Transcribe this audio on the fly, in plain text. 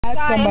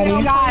Somebody.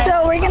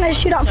 So we're gonna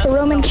shoot off the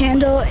Roman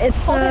candle. It's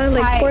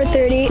like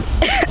 4:30.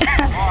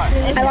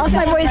 I lost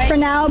my voice for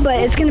now, but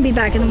it's gonna be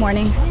back in the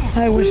morning.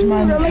 I wish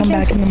mine would come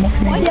back in the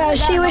morning. Yeah,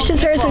 she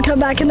wishes hers would come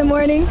back in the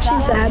morning.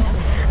 She's sad.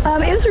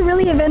 It was a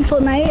really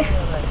eventful night.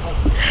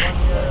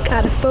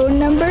 Got a phone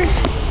number.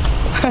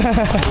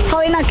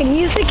 Probably not gonna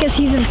use it because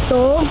he's in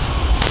Seoul.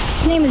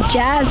 His name is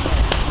Jazz.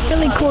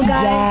 Really cool guy.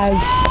 Jazz.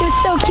 He was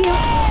so cute.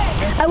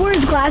 I wore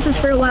his glasses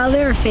for a while.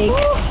 They were fake.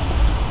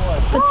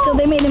 But still,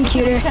 they made him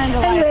cuter.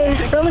 Anyway,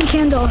 Roman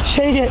candle.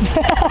 Shake it.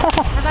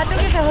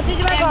 So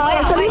people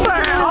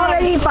are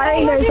already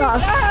firing theirs off.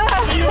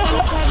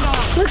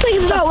 Looks like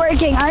it's not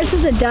working. Ours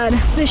is a dud.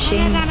 It's a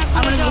shame.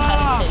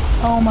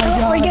 Oh my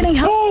god. We're getting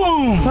help.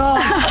 Boom! Oh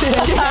shit.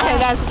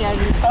 That's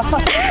scary.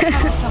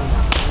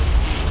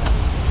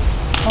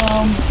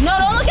 No,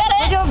 don't look at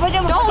it. Don't look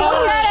at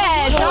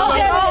it. Don't.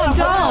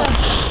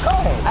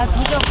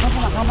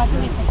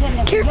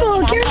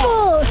 Careful,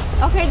 careful.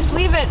 Okay, just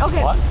leave it.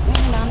 Okay. What?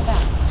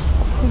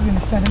 He's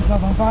gonna set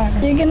himself on fire.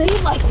 You're gonna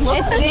like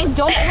look. Don't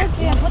look.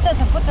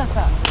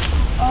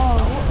 Oh,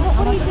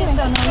 what are you doing?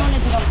 Don't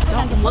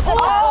look at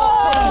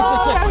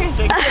it.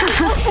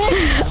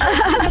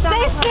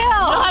 Stay still.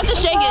 You don't have to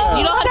shake it.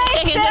 You don't have to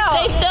shake it. Just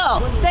stay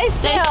still. Stay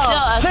still.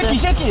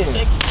 Shake it.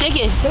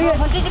 Shake it.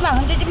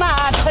 흔들지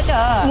마.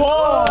 터져.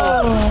 Whoa!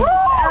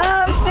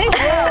 Stay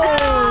still.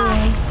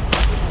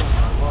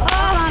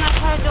 하나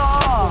팔죠.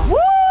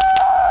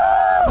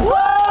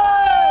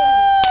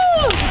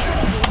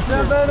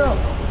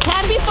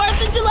 Happy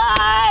 4th of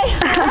July!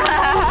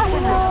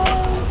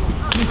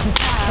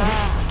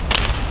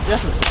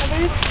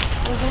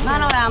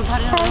 나는 왜 안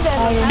팔려? I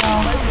don't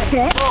know.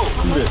 Okay.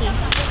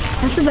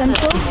 That's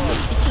eventful.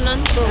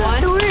 2,000원 for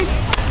one? It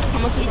works. How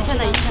much is it?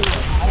 $2,000.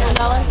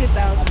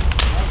 $2,000?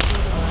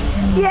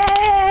 Yay!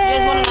 You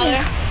guys want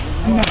another?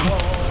 No.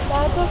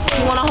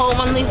 You want to hold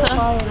one, Lisa?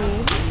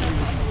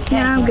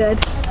 Yeah, I'm good.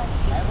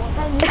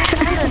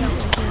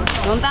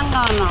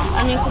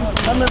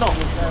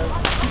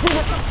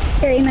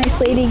 Very nice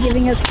lady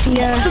giving us the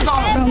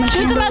Roman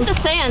Shoot them at candles. the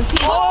sand.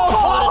 See what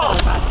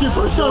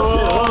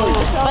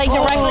like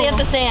directly at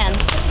the sand.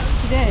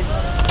 She did.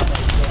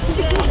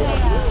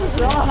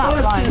 That's not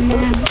fun.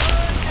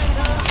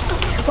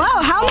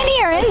 Wow, how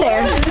many are in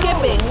there?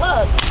 Skipping,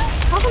 look.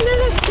 How come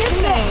they're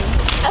skipping?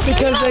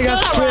 Because they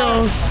got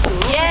skills.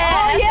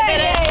 Yeah, I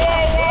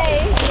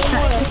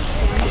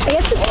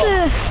guess it's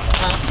the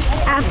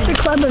after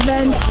club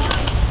event.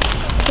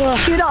 We'll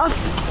shoot off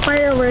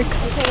fireworks.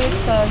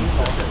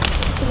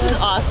 This is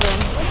awesome.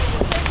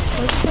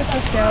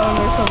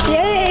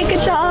 Yay,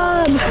 good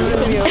job!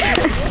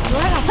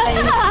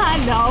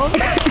 No.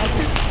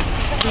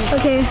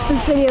 Okay,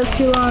 this video's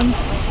too long.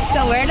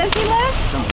 So where does he live?